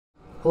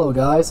Hello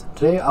guys,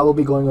 today I will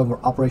be going over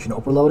operation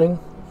overloading.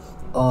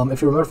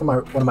 If you remember from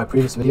one of my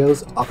previous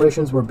videos,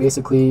 operations were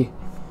basically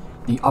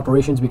the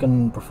operations we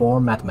can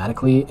perform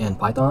mathematically in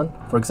Python.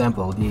 For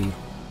example, the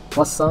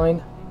plus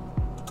sign,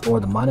 or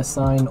the minus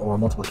sign, or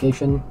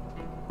multiplication,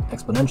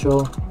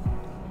 exponential,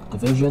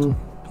 division.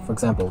 For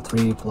example,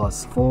 3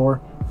 plus 4.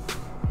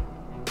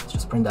 Let's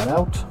just print that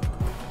out.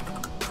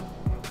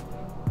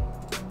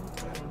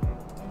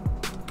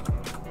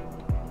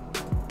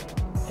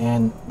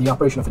 And the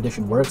operation of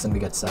addition works and we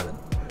get 7.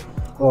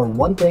 Or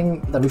one thing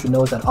that we should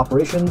know is that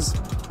operations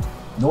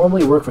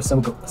normally work for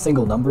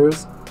single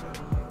numbers,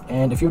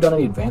 and if you've done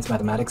any advanced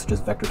mathematics such as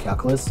vector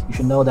calculus, you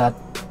should know that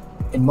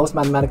in most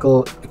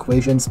mathematical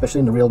equations,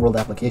 especially in the real world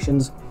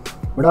applications,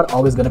 we're not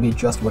always going to be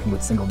just working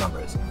with single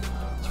numbers.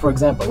 So for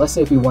example, let's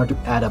say if we wanted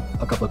to add up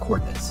a couple of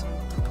coordinates,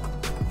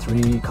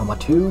 3,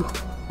 2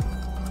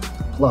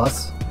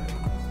 plus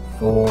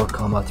 4,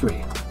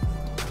 3.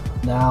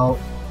 Now,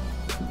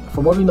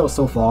 from what we know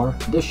so far,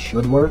 this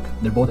should work.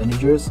 They're both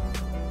integers,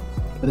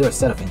 but they're a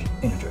set of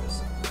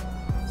integers.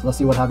 So let's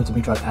see what happens when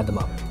we try to add them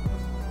up.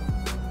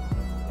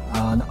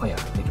 No, oh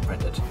yeah, I need to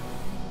print it.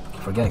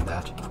 Keep forgetting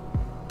that.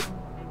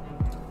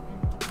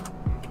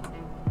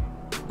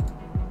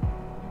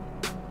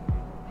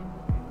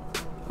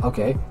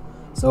 Okay,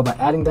 so by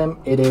adding them,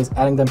 it is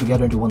adding them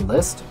together into one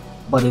list,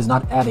 but it is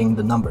not adding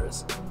the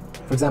numbers.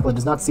 For example, it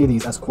does not see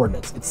these as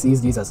coordinates, it sees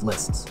these as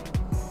lists.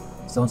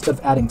 So instead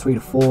of adding 3 to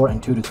 4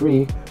 and 2 to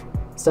 3,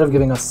 instead of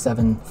giving us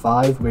 7,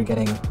 5, we're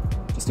getting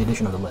just the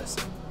addition of the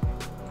list.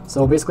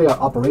 So basically our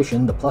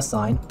operation, the plus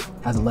sign,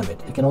 has a limit.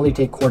 It can only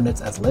take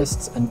coordinates as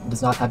lists and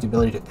does not have the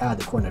ability to add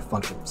the coordinate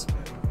functions.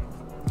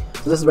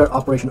 So this is where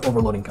operation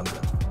overloading comes in.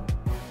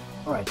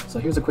 Alright, so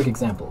here's a quick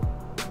example.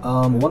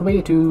 One way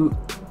to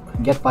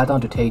get Python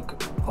to take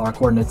our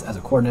coordinates as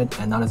a coordinate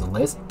and not as a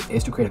list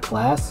is to create a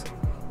class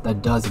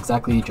that does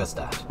exactly just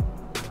that.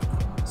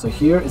 So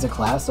here is a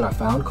class that I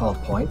found called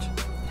point.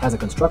 It has a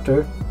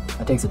constructor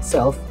that takes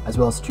itself as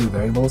well as two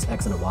variables,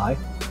 x and a y.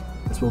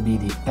 This will be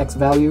the x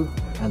value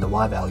and the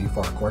y value for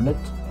our coordinate.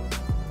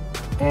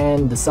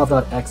 And the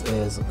self.x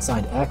is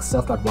assigned x,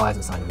 self.y is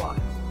assigned y.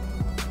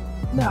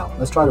 Now,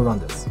 let's try to run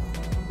this.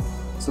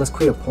 So let's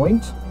create a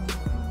point.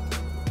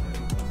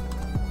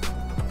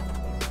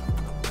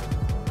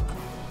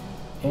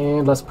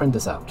 And let's print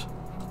this out.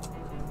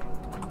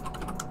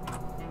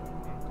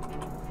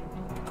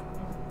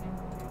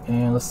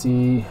 And let's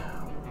see,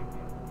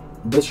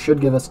 this should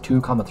give us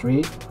 2,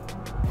 3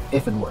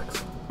 if it works,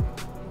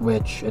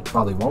 which it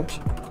probably won't.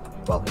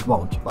 Well, it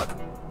won't, but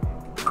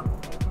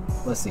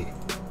let's see.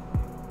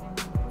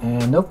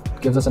 And nope,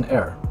 gives us an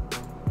error.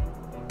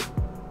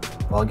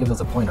 Well, it gives us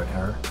a pointer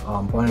error.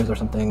 Pointers are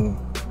something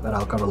that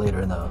I'll cover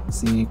later in the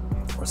C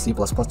or C++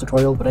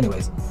 tutorial, but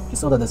anyways,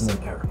 just know that this is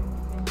an error.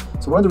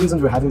 So one of the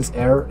reasons we're having this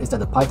error is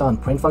that the Python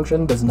print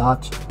function does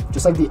not,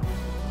 just like the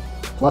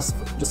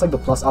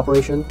plus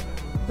operation,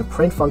 the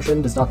print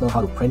function does not know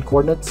how to print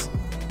coordinates,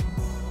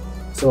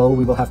 so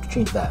we will have to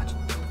change that.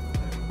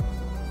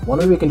 One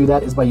way we can do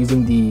that is by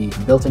using the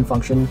built-in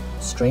function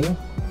string,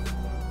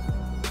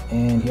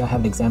 and here I have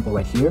an example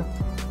right here.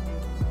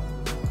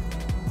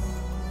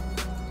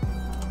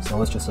 So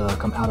let's just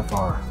come out of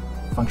our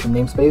function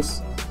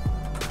namespace.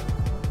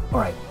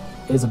 Alright,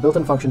 it is a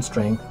built-in function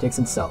string, takes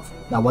itself.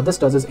 Now what this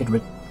does is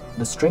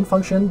the string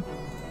function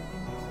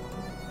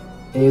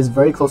is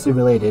very closely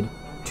related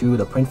to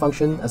the print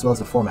function as well as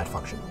the format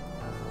function.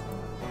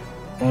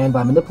 And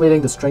by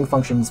manipulating the string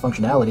function's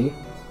functionality,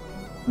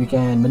 we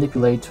can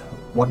manipulate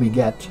what we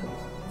get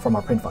from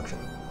our print function.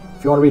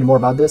 If you want to read more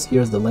about this,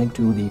 here's the link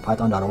to the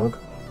python.org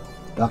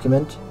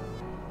document.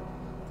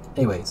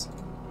 Anyways,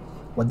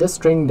 what this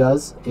string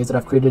does is that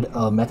I've created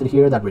a method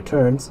here that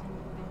returns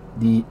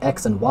the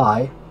x and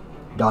y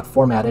dot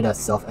formatted as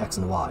self x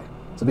and y.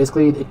 So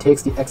basically it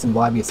takes the x and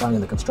y we assign in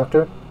the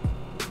constructor,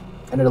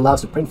 and it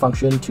allows the print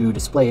function to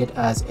display it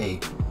as a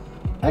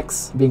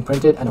x being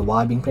printed and a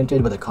y being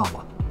printed with a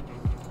comma.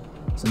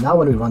 So now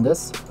when we run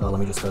this, let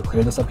me just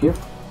clear this up here,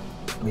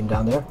 I mean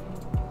down there.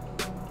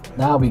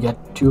 Now we get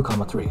 2,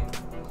 3.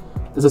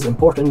 This is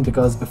important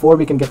because before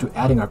we can get to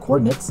adding our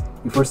coordinates,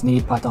 we first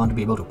need Python to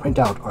be able to print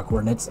out our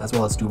coordinates as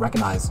well as to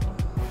recognize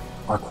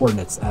our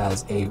coordinates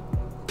as a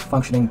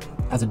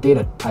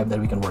data type that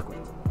we can work with.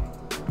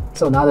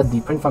 So now that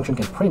the print function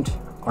can print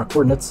our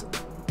coordinates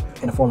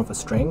in a form of a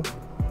string,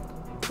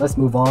 let's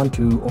move on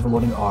to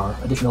overloading our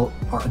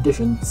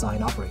addition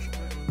sign operation.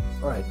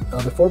 Alright,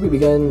 before we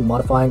begin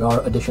modifying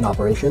our addition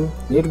operation,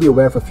 we need to be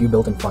aware of a few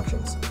built-in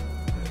functions.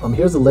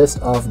 Here's a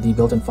list of the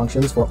built-in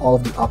functions for all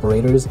of the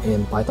operators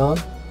in Python.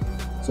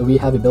 So we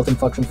have a built-in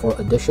function for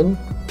addition,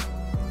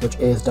 which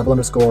is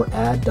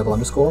 _add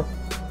 _.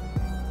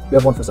 We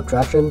have one for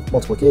subtraction,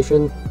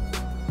 multiplication,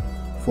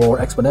 for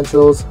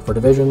exponentials, for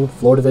division,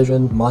 floor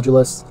division,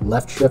 modulus,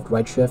 left shift,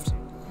 right shift,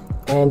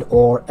 and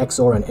or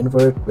XOR and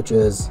invert, which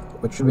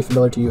should be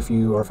familiar to you if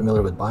you are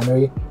familiar with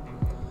binary.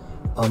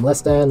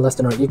 Less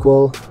than or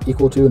equal,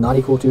 equal to, not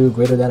equal to,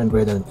 greater than, and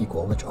greater than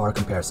equal, which are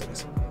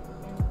comparisons.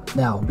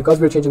 Now, because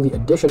we're changing the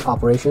addition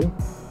operation,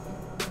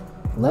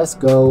 let's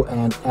go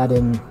and add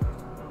in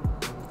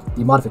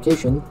the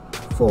modification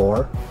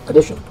for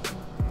addition.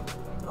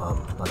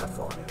 Not that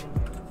far.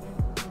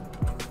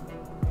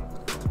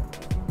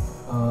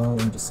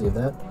 Let me just save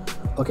that.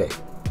 Okay,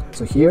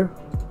 so here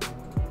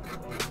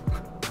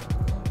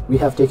we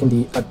have taken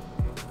the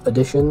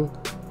addition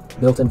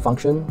built-in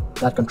function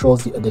that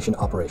controls the addition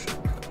operation.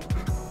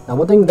 Now,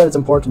 one thing that is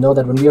important to know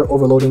that when we are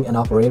overloading an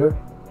operator,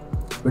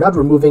 we're not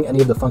removing any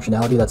of the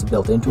functionality that's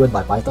built into it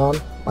by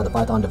the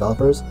Python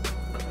developers.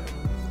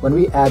 When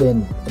we add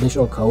in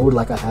additional code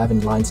like I have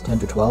in lines 10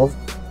 to 12,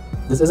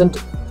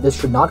 this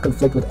should not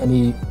conflict with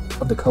any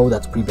of the code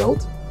that's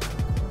pre-built.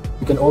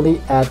 We can only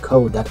add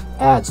code that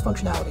adds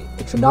functionality.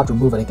 It should not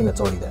remove anything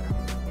that's already there.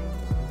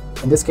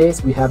 In this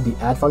case, we have the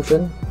add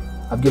function.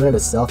 I've given it a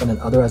self and an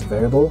other as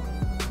variable.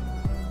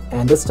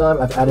 And this time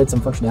I've added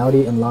some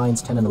functionality in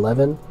lines 10 and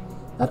 11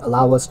 that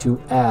allow us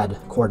to add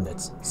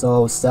coordinates.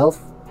 So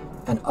self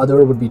and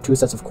other would be two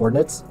sets of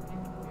coordinates.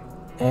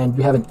 And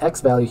we have an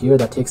x value here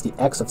that takes the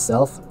x of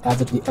self,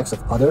 adds it to the x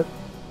of other,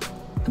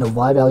 and a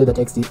y value that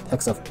takes the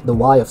x of the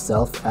y of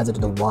self, adds it to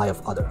the y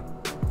of other.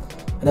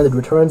 And then it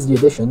returns the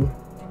addition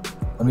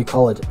when we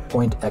call it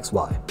point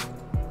xy.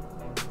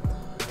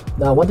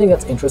 Now, one thing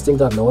that's interesting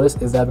that I've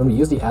noticed is that when we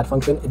use the add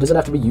function, it doesn't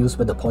have to be used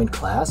with the point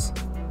class.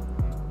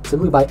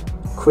 Simply by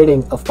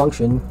creating a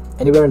function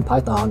anywhere in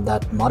Python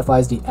that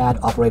modifies the add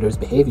operator's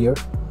behavior,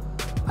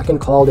 I can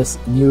call this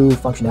new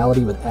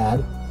functionality with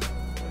add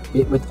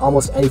with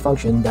almost any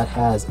function that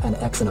has an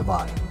x and a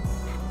y.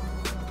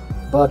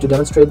 But to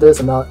demonstrate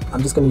this,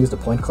 I'm just going to use the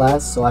point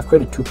class. So I've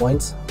created 2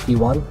 points,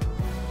 p1,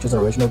 which is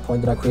our original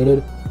point that I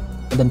created,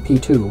 and then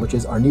p2, which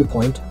is our new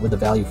point with the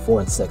value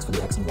 4 and 6 for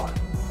the x and y.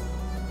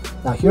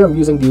 Now here I'm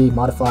using the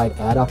modified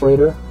add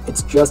operator.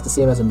 It's just the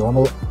same as a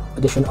normal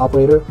addition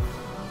operator.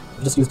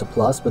 I just used a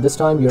plus, but this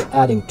time you're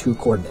adding 2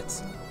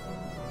 coordinates.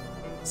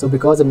 So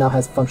because it now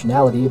has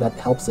functionality that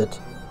helps it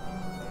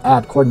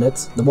add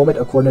coordinates, the moment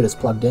a coordinate is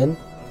plugged in,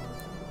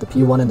 the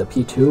p1 and the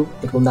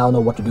p2, it will now know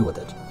what to do with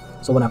it.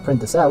 So when I print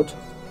this out,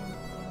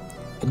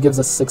 it gives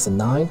us 6 and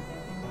 9,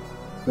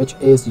 which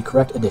is the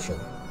correct addition.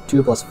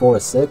 2 plus 4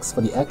 is 6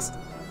 for the x,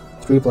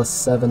 3 plus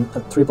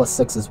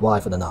 6 is y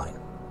for the 9.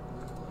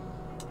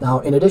 Now,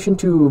 in addition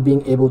to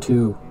being able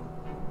to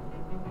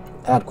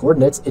add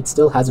coordinates, it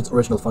still has its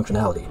original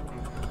functionality.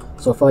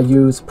 So if I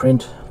use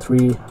print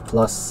 3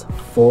 plus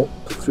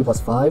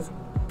 5,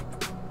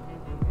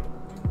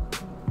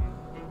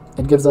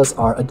 it gives us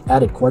our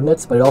added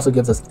coordinates, but it also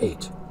gives us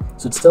 8.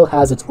 So it still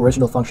has its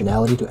original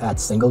functionality to add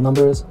single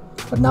numbers,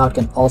 but now it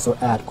can also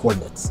add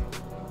coordinates.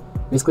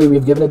 Basically,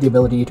 we've given it the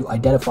ability to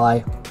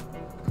identify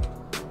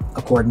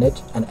a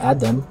coordinate and add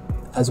them,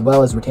 as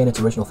well as retain its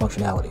original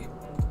functionality.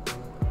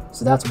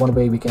 So that's one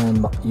way we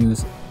can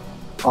use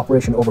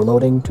operation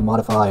overloading to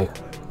modify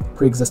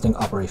pre-existing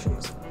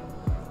operations.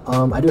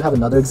 I do have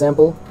another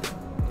example.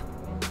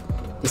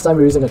 This time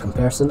we're using a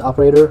comparison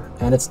operator,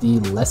 and it's the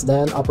less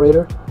than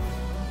operator.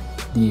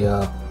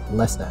 The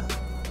less than.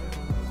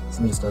 So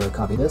let me just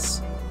copy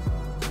this.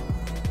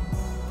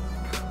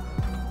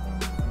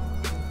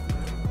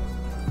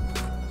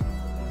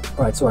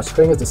 Alright, so our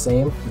string is the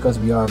same because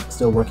we are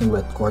still working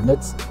with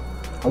coordinates.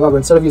 However,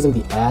 instead of using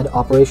the add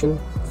operation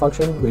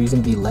function, we're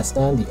using the less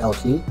than, the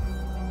LT.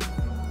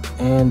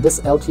 And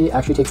this LT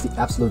actually takes the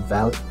absolute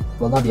value,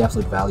 well, not the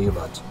absolute value,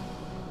 but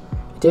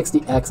it takes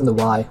the x and the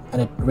y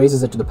and it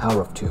raises it to the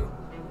power of 2.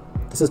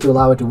 This is to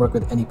allow it to work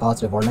with any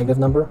positive or negative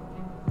number.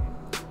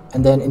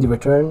 And then in the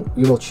return,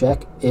 we will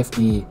check if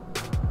the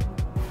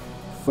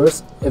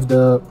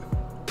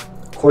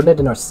coordinate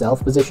in our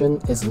self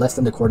position is less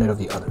than the coordinate of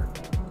the other.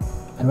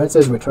 And when it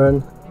says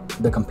return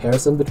the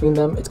comparison between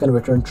them, it's going to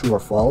return true or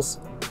false.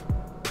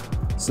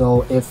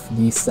 So if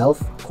the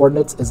self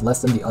coordinates is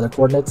less than the other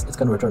coordinates, it's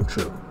going to return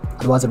true.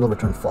 Otherwise, it will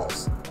return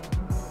false.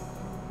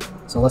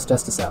 So let's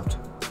test this out.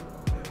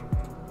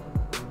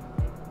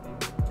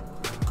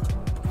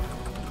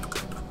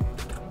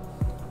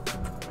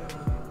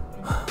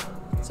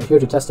 So here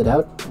to test it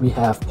out, we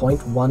have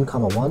point 1,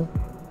 1,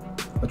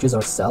 which is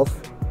our self.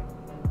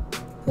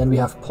 Then we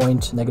have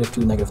point -2,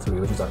 -3,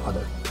 which is our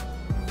other.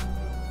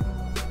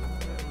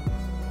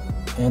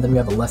 And then we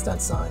have a less than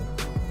sign,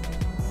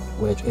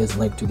 which is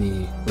linked to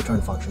the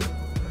return function.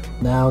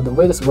 Now, the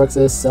way this works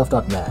is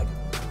self.mag.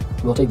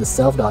 We'll take the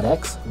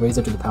self.x, raise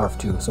it to the power of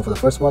 2. So for the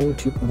first one,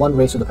 1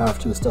 raised to the power of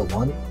 2 is still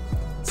 1.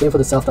 Same for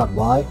the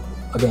self.y.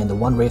 Again, the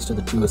 1 raised to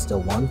the 2 is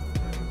still 1.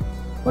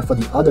 But for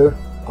the other,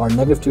 our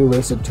 -2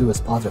 raised to the 2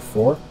 is positive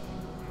 4.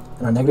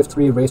 And our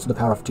 -3 raised to the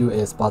power of 2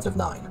 is positive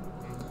 9.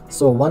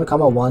 So 1,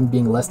 1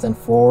 being less than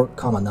 4,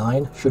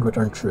 9 should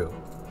return true.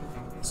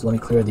 So let me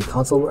clear the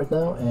console right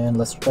now and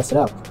let's test it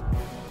out.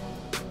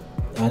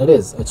 And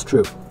it's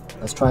true.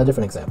 Let's try a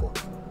different example.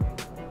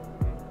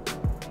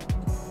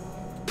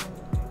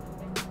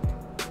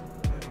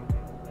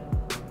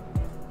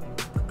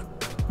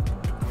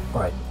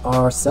 Alright,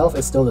 our self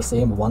is still the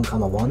same, 1,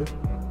 1.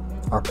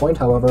 Our point,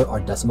 however,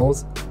 are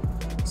decimals.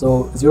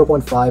 So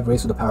 0.5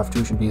 raised to the power of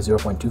 2 should be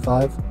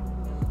 0.25.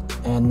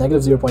 And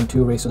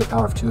 -0.2 raised to the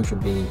power of 2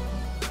 should be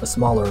a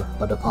smaller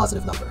but a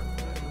positive number.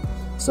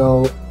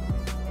 So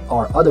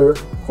our other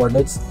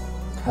coordinates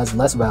has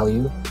less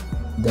value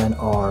than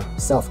our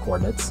self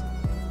coordinates.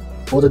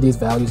 Both of these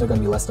values are going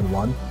to be less than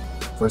 1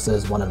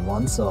 versus 1 and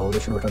 1, so they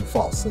should return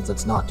false since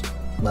it's not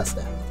less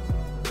than.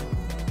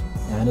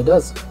 And it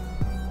does.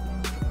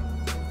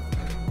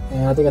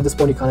 And I think at this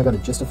point you kind of got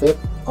a gist of it.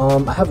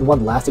 I have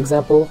one last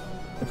example.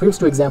 The previous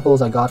two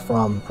examples I got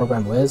from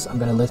Program Wiz. I'm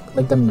going to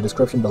link them in the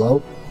description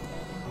below.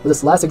 With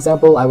this last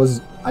example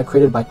I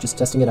created by just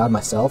testing it out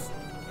myself.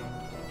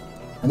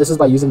 And this is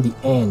by using the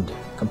AND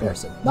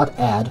comparison. Not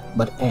add,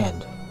 but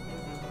AND.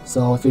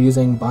 So if you're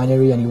using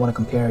binary and you want to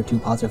compare two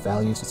positive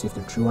values to see if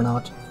they're true or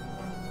not,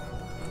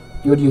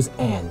 you would use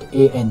AND,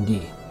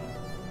 A-N-D,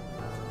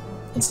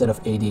 instead of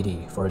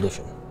ADD for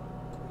addition.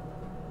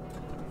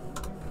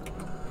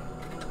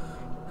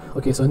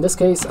 Okay, so in this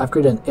case, I've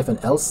created an if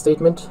and else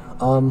statement.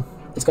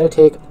 It's going to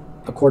take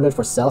a coordinate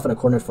for self and a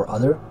coordinate for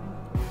other,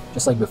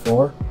 just like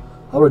before.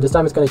 However, this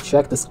time it's going to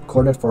check this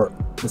coordinate for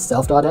the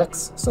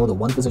self.x, so the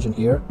one position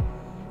here.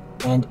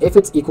 And if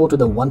it's equal to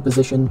the one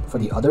position for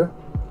the other,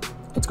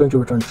 it's going to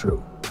return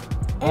true.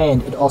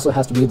 And it also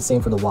has to be the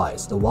same for the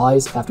y's. The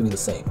y's have to be the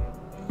same.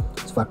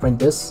 So if I print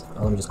this,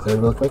 let me just clear it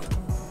real quick.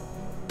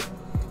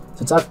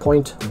 Since I have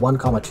point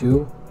 1,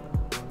 2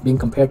 being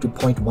compared to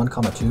point 1,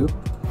 2,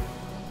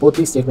 both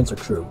these statements are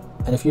true.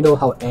 And if you know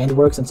how AND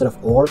works instead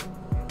of OR,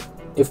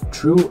 if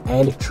true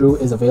and true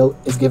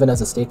is given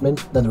as a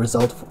statement, then the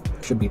result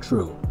should be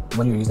true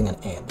when you're using an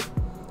AND.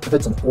 If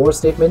it's an OR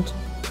statement,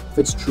 if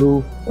it's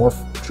true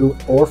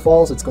or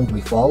false, it's going to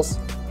be false.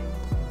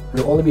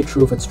 It'll only be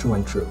true if it's true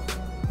and true.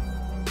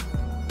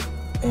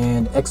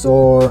 And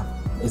XOR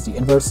is the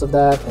inverse of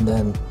that, and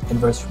then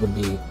inverse would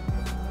be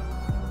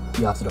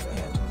the opposite of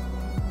AND.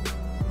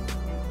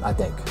 I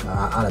think.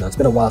 I don't know. It's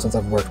been a while since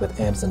I've worked with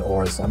ANDs and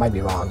ORs. I might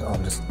be wrong.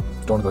 Just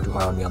don't go too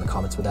hard on me on the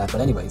comments for that.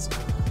 But anyways,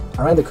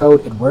 I ran the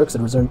code. It works.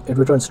 It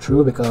returns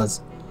true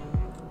because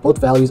both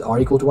values are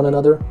equal to one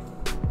another.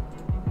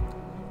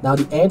 Now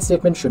the AND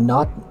statement should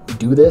not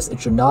do this. It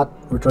should not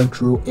return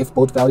true if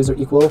both values are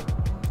equal.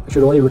 It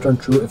should only return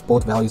true if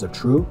both values are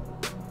true,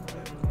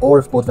 or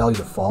if both values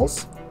are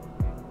false.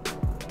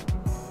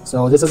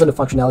 So this isn't a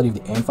functionality of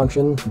the AND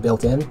function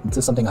built in. This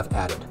is something I've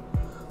added.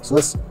 So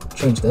let's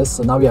change this.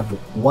 So now we have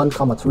 1,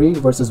 3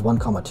 versus 1,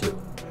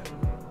 2.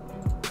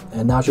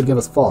 And now it should give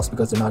us false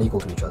because they're not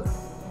equal to each other.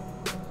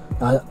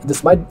 Now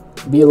this might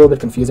be a little bit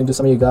confusing to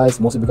some of you guys,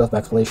 mostly because my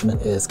explanation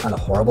is kind of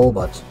horrible,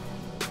 but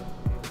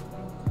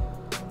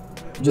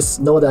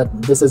just know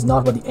that this is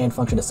not what the AND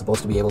function is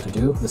supposed to be able to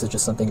do. This is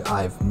just something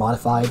I've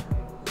modified,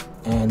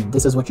 and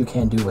this is what you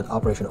can do with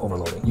operation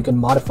overloading. You can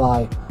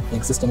modify an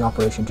existing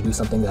operation to do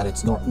something that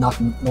it's not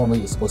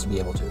normally supposed to be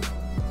able to.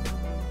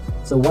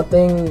 So one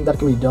thing that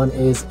can be done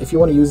is if you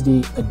want to use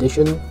the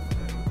addition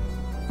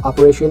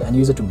operation and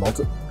use it if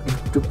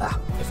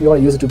you want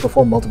to use it to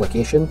perform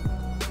multiplication,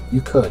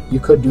 you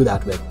could do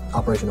that with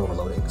operation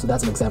overloading. So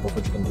that's an example of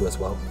what you can do as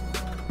well.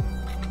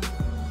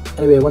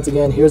 Anyway, once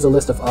again, here's a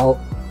list of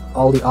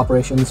all the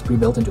operations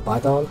pre-built into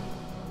Python.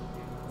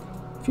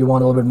 If you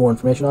want a little bit more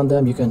information on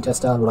them, you can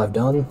test out what I've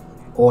done,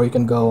 or you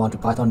can go onto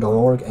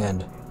python.org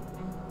and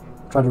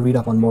try to read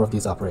up on more of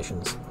these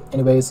operations.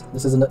 Anyways,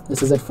 this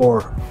is it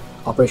for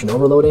operation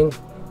overloading.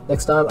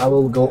 Next time I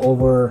will go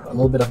over a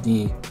little bit of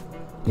the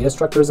data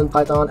structures in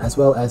Python, as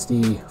well as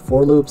the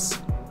for loops,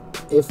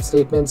 if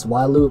statements,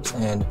 while loops,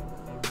 and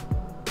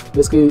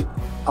basically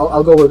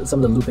I'll go over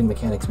some of the looping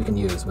mechanics we can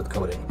use with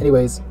coding.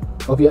 Anyways,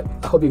 I hope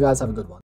you guys have a good one.